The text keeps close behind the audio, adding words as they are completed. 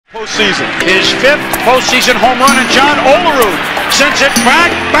Postseason. His 5th postseason home run, and John Olerud sends it back,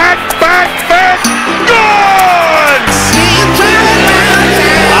 good!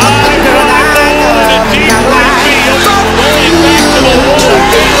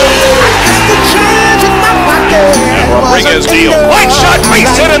 Rodriguez deal. White shot,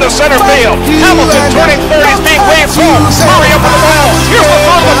 base hit into center field. Hamilton turning third, is being waved home. Murray up with the ball. Here's the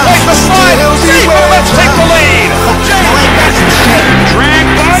throw, the plate, the slide. Seymour, let's take the lead. Drag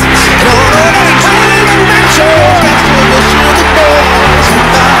bunt.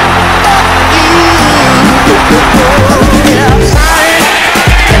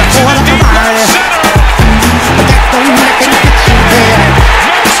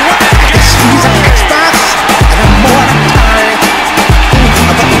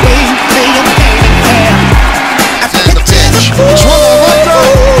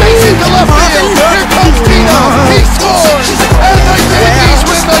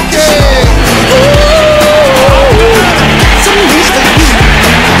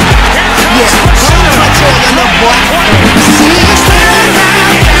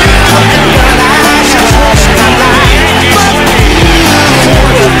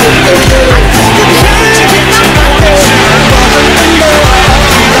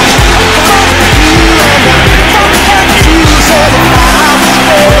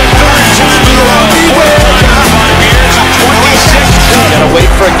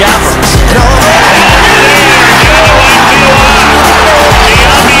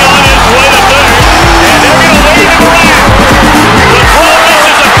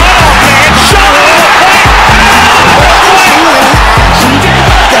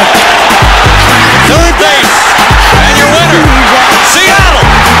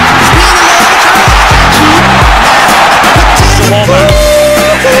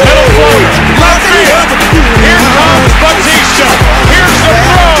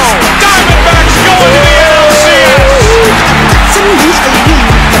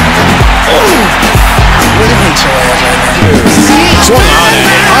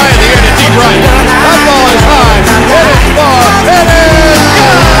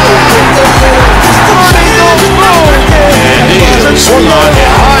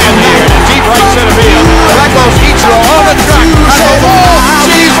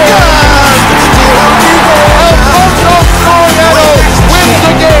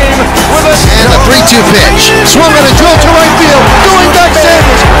 Pitch. Swung on a drill to right field. Going back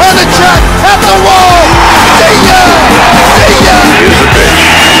Sanders on the track at the wall. See ya! See ya! Here's the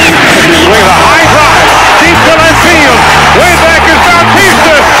pitch. Swing a high drive. Deep to left field. Way back is Bautista.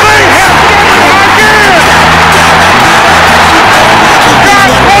 They have again.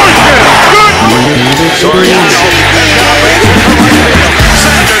 Got motion. Good. Soriano.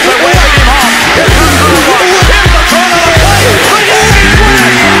 Sanders away him off.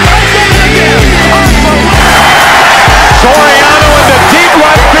 So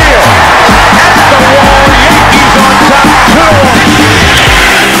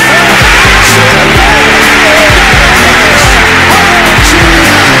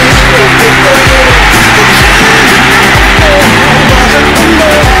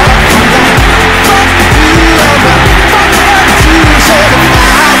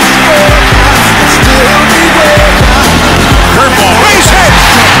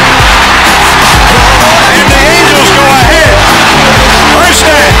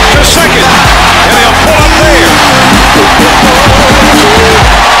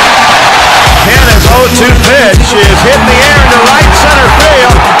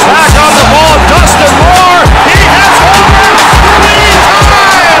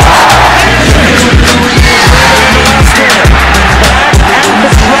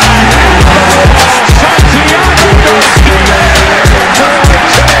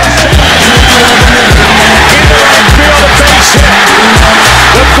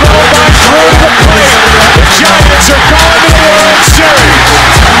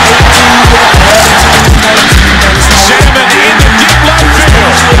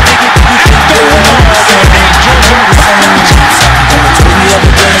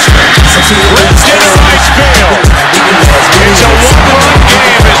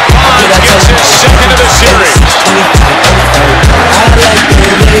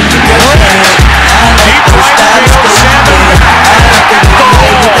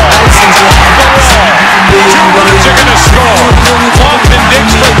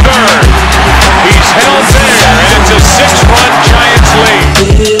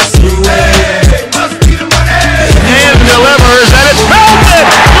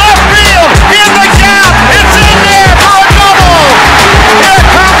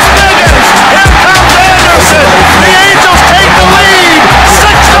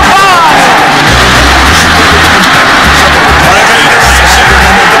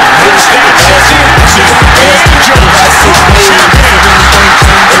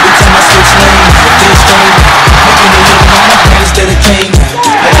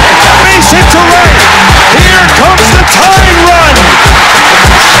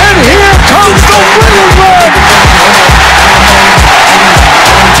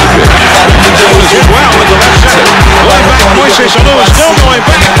going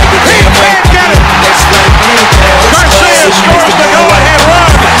back. He can't get it. Garcia scores the go-ahead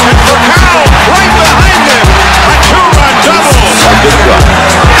run. And Furcal right behind him. A two-run double. A good run.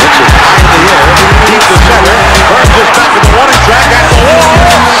 Hits it high in the air. Deep to center. Burns this back in the warning track at the wall.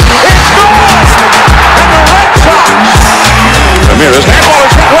 It's gone. And the Red Sox. Ramirez. That ball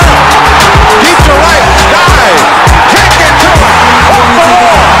is hit well. Deep to right. Dive. Can't get to it. Off the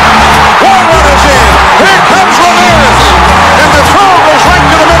wall. One run is in. Here comes Ramirez. And the throw goes right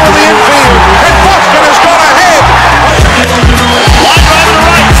to the middle of the infield. And Boston has gone ahead. Line drive to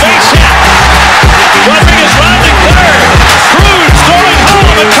right, base hit. Rodriguez rounding third. Cruz going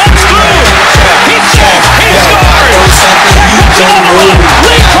home. It comes through. He scores.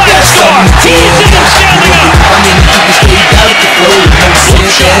 Lee trying to score. He's in him standing up.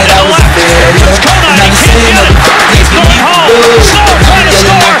 Shot to left. It's Conine. He can't get it. He's going home. Snow trying to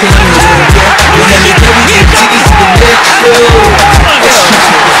score. He's got it.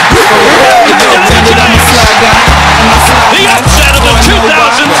 The upset of the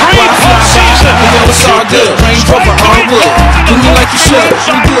 2003 postseason. It's all good. Range Rover on wood. Do me like you should.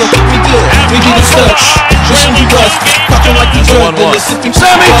 We good. We get it stuck. Wishing we was. Fucking like you drug dealers.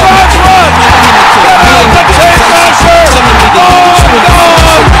 Sammy drives one. The tape measure. Oh,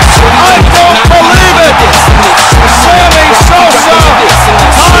 God. I don't believe it. Sammy Sosa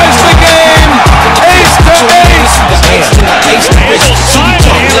ties the game. Ace to ace. Simon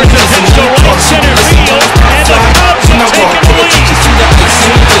Hamilton hits to right center field, and the Cubs have taken the lead.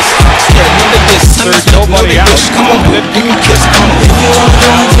 There's nobody out. Come on, baby, give me a kiss. Come on.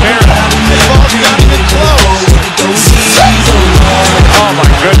 Oh, my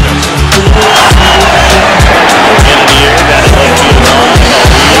goodness. In the air, that is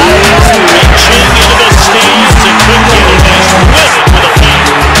reaching into the stands and couldn't get it as with it with a feed.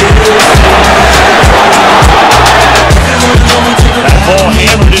 That ball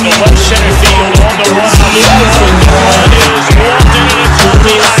hammered into left center field on the run. The run is walked in, and it's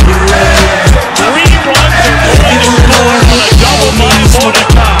only 3 runs are going to score on a double by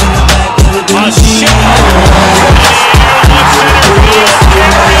Mordecai. A shot in the air, left center field.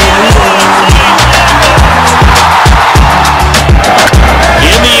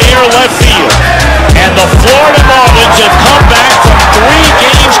 In the air, left field. And the Florida Marlins have come back from 3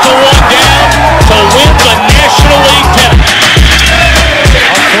 games to 1 down to win the National League pennant.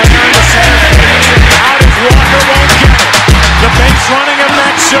 Out is Walker, won't get it. The base running of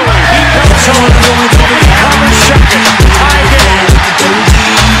Matsui. He comes on. Covers second. Tie game.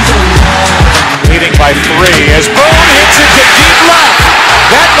 Leading by 3 as Boone hits it to deep left.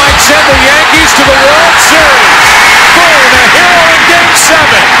 That might send the Yankees to the World Series. Boone, a hero in Game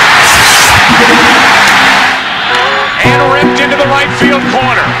 7. And ripped into the right field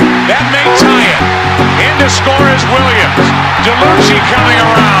corner. That may tie it. In to score is Williams. DeLucci coming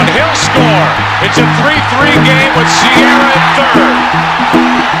around. He'll score. It's a 3-3 game with Sierra at third.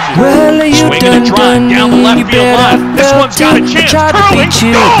 Well, you Swinging a drive down the left field line. This one's got a chance. Curling, but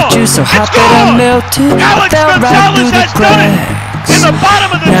you so hot that I melted. I fell right through the cracks. In the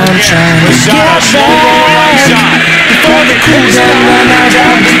bottom of the Now I'm trying to get back before the cool down run out.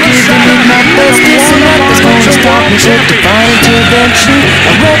 I'll be giving it my best. This and that is gonna stop me. Take divine intervention.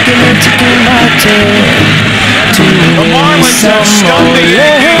 I reckon it took my turn to The Marlins have stunned the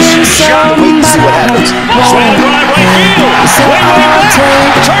Yankees. somebody. Swing drive right field. So Way I'll left.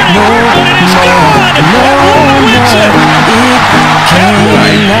 take Turning no around and it's more. gone. No Who wins more. it? It cannot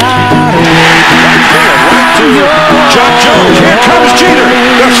wait. John Jones, here comes Jeter.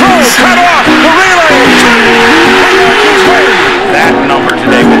 The throw cut off. The relay. The Yankees win. That number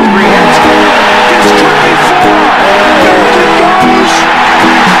today with 3 hits. It's 24. There it goes.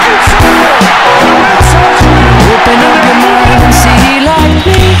 It's over. The Red Sox win. Open up your mind and see like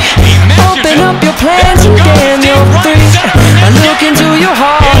me. Open up your plans and damn you're free. I look into your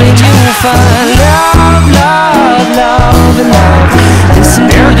heart and you will find love, love, love, and love. Listen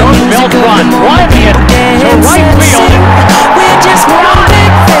to the music of the moment, people dance and sing. We're just one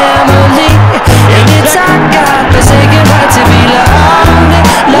big family, and it's our God-forsaken right to be loved,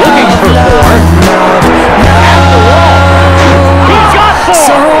 love, love, love, love. He's got 4.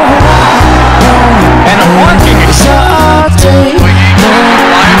 So And a marking it. so I'll take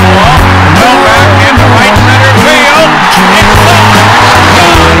Line ball. Well back into right center field. It's caught.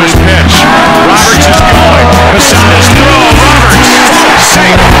 Roberts' pitch. Roberts is going. Posada's throw. Roberts.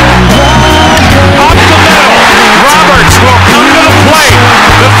 Safe. Up the middle.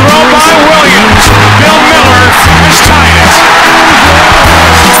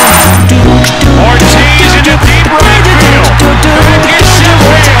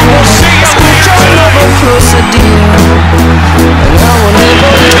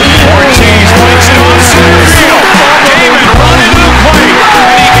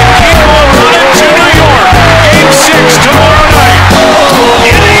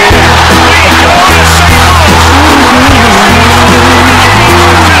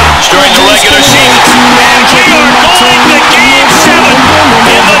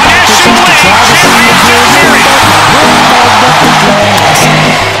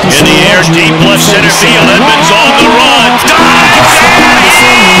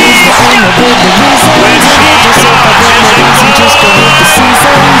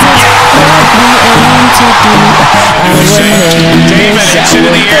 Damon hits it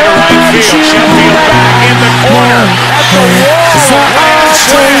in the air to right field. Sheffield back in the corner at the wall. Grand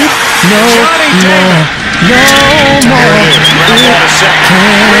slam. Johnny Damon. There it is. Ground ball to second.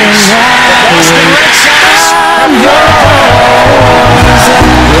 Reese. The Boston Red Sox have won the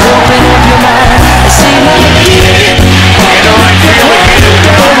Open up your mind and see like me. into right field again.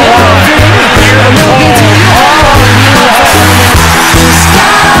 Down the line. Near the pole. The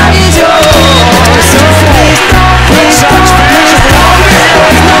sky is yours. So Red Sox fans are loving it.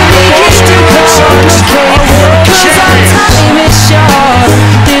 The Boston Red Sox are world champions. time is short.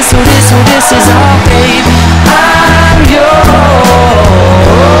 This is all, babe. I'm yours.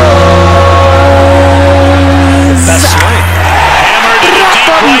 That swing. Hammered into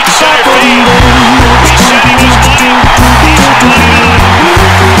deep right center field. He said he was money. He's money.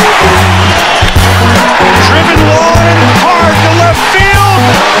 Driven line hard to left field.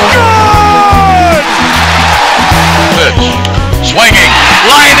 Good! Pitch. Swinging.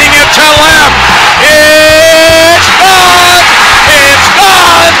 Lining it to left. It's gone! It's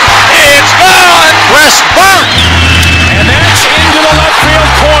gone! It's gone! Wes Burke! And that's into the left field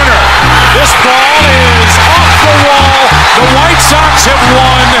corner. This ball is off the wall. The White Sox have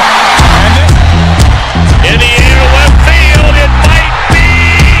won. And in the air left field, it might be.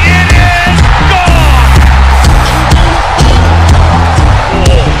 It is gone.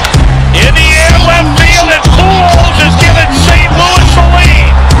 In the air left field, and Pujols is giving St. Louis the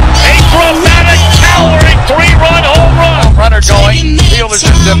lead. A dramatic, towering 3-run home run. Runner going. Field is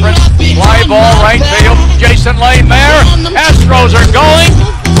indifferent. Fly ball right field. Jason Lane there. Astros are going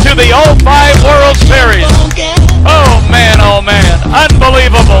to the 05 World Series. Oh man,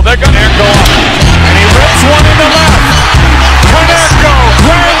 unbelievable. They're going to go up. And he rips one in the left. Konecko,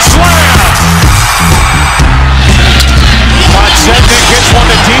 grand slam. Podsednik hits one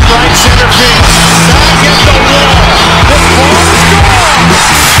to deep right center field. Back at the wall. The ball is gone.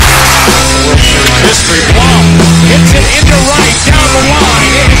 World Series history. Blum hits it into right, down the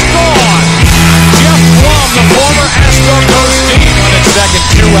line. It is gone. Jeff Blum, the former Astro, goes deep. On its second,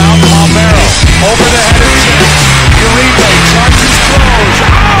 2 out. Palmero over the head of Jets. Uribe charges, throws.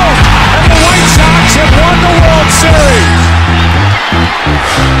 Out! And the White Sox have won the World Series.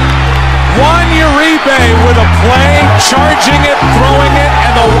 Juan Uribe with a play, charging it, throwing it,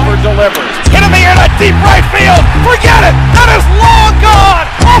 and the over delivers. Hit in the air to deep right field. Forget it. That is long gone.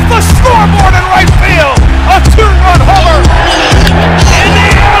 Off the scoreboard in right field. A 2-run homer. In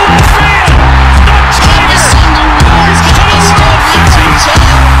the air left field. The Tigers to the World Series.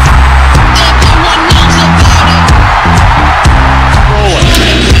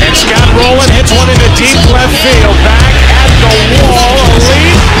 And Scott Rowland hits one into deep left field. Back at the wall. A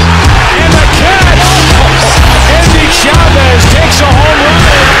lead. And the catch. Andy Chavez takes a home run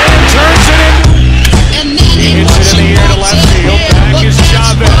and turns it in. Hits it in the air to left field. Back is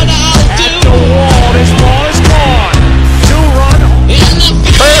Chavez. At the wall. This ball is gone. 2-run.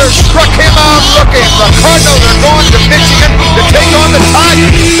 Bears struck him out looking. The Cardinals are going to Michigan to take on the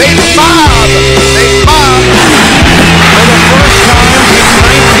Tigers. They mob. For the first time since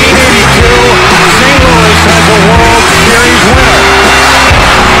 1982, St. Louis has a World Series winner.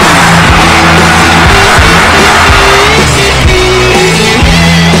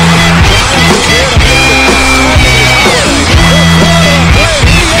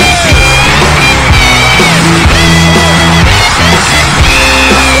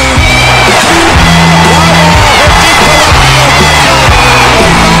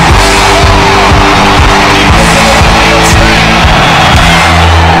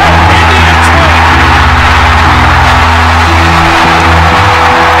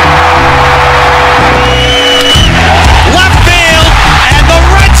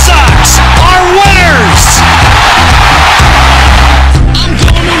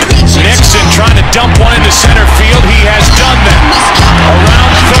 Dump one into center field. He has done that.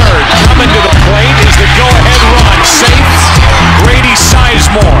 Around third. Coming to the plate is the go-ahead run. Safe. Grady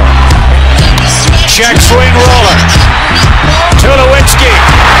Sizemore. Check swing roller. Tulowitzki.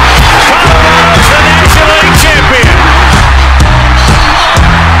 Colorado's the National League champion.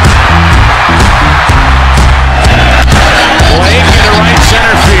 Blake into right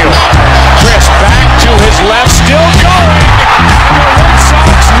center field. Chris back to his left. Still going. And the Red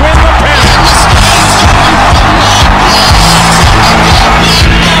Sox win the pennant.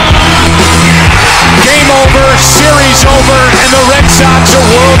 Game over, series over, and the Red Sox are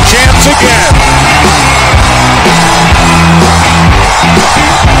world champs again.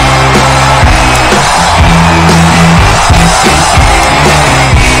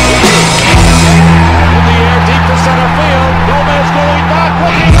 In the air, deep to center field. Gomez going back,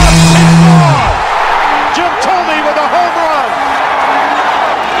 looking up, it's gone. Jim Thome with a home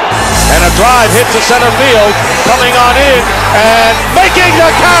center field. Coming on in and Making the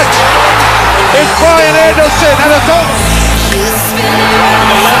catch is Brian Anderson, and it's over.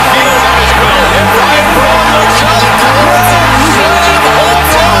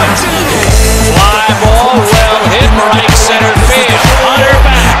 Fly ball, well hit right center field. Hunter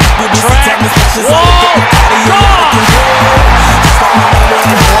back, track, wall, gone!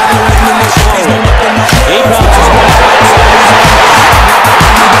 He bounces back.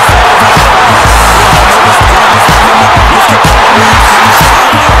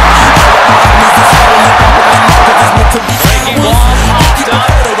 Breaking ball popped up,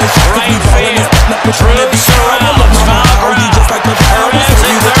 right field. Drew surrounds, foul ground. Hernandez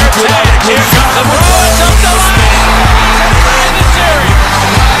in third stage. Here comes the Bruins up the line. In the series.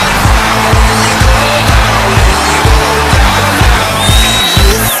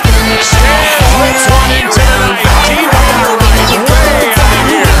 Stanz whips one into the night. Deep on the right, way out of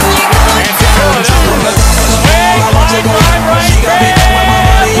here. And Dallas swing, line drive, right field.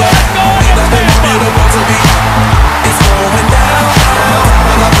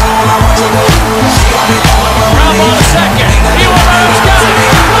 Let go against Tampa. Round on second. He will have got it.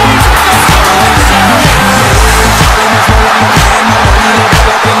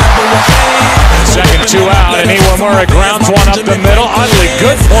 Second, 2 out, and Iwamura grounds one up the middle. Oddly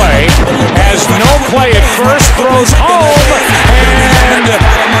good play. Has no play at first, throws home, and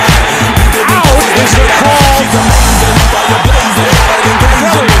out is the call.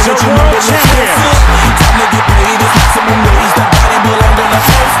 Phillies are world champions.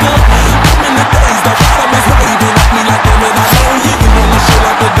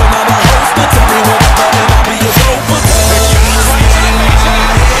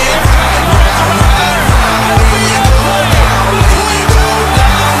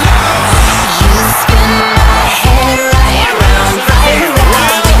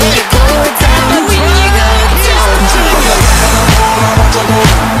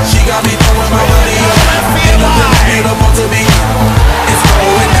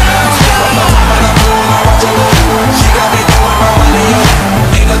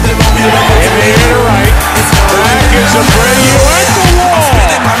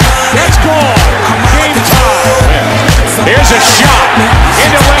 Here's a shot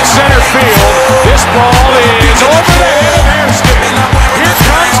into left center field. This ball is